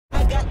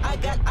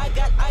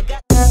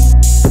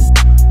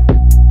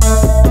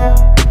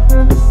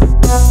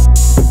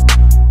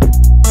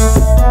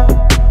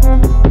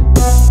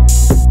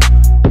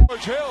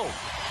Hill.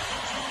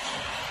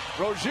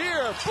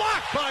 Rozier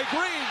blocked by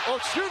Green. Oh,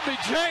 excuse me,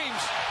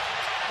 James.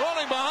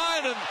 Rolling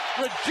behind and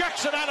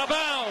rejects it out of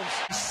bounds.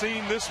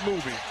 Seen this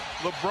movie.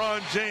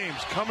 LeBron James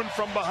coming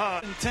from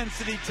behind.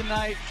 Intensity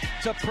tonight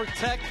to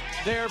protect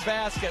their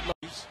basket.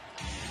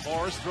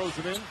 Morris throws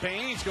it in.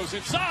 Baynes goes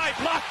inside.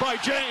 Blocked by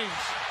James.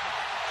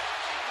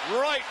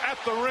 Right at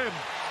the rim.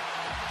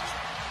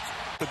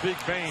 The big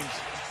Baynes.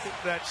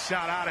 Get that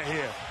shot out of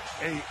here.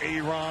 Hey,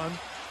 Aron.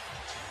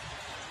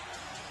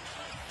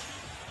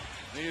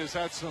 He has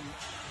had some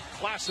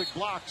classic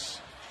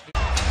blocks.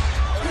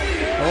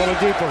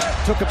 Oladipo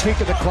took a peek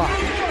at the clock.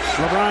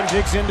 LeBron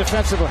digs in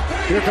defensively.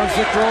 Here comes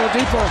Victor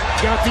Oladipo.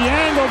 Got the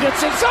angle,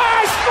 gets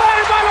inside.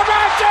 Spotted by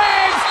LeBron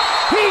James.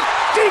 He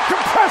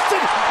decompressed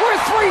it with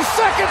 3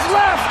 seconds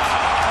left.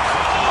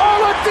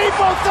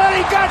 Oladipo thought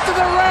he got to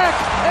the rack,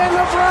 and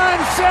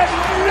LeBron said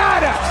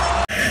nada.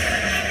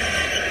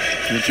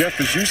 And Jeff,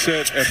 as you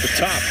said at the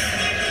top,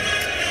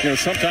 you know,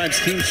 sometimes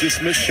teams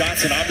just miss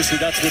shots, and obviously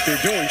that's what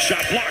they're doing.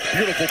 Shot block,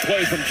 beautiful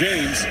play from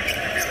James.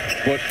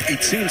 But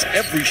it seems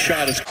every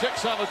shot is...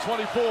 6 on the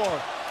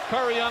 24.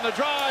 Curry on the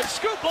drive.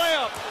 Scoop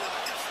layup.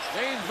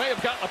 James may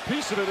have gotten a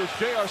piece of it as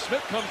J.R.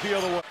 Smith comes the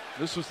other way.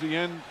 This was the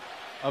end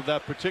of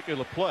that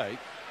particular play.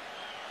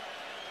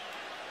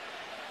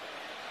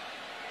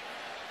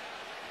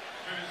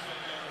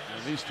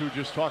 And these two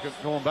just talking,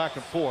 going back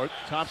and forth.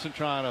 Thompson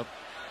trying to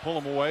pull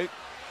him away.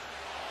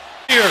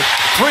 Here,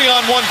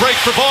 3-on-1 break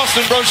for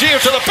Boston. Rozier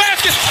to the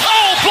basket.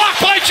 Oh,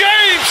 blocked by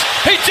James.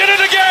 He did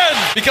it again.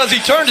 Because he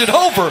turned it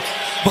over.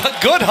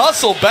 But good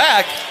hustle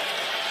back.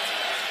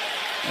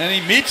 And he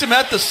meets him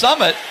at the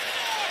summit.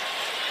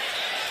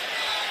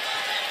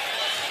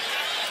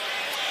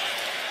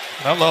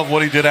 I love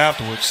what he did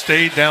afterwards.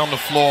 Stayed down the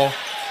floor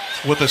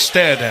with a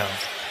stare down.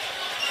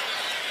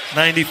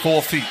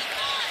 94 feet.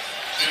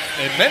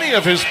 And many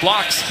of his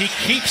blocks he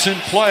keeps in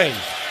play.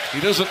 He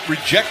doesn't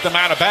reject them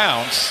out of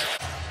bounds.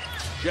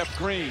 Jeff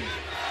Green,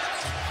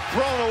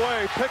 thrown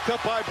away, picked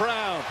up by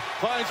Brown.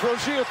 Finds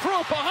Rozier, threw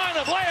it behind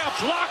him, layup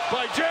blocked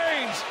by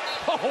James.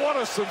 Oh, what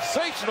a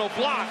sensational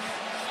block.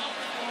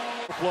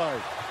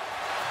 Play.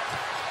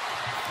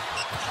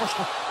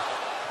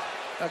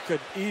 That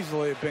could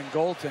easily have been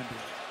goaltending.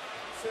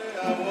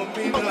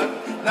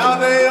 Now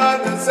they are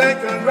to say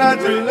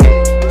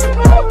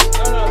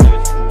congratulations.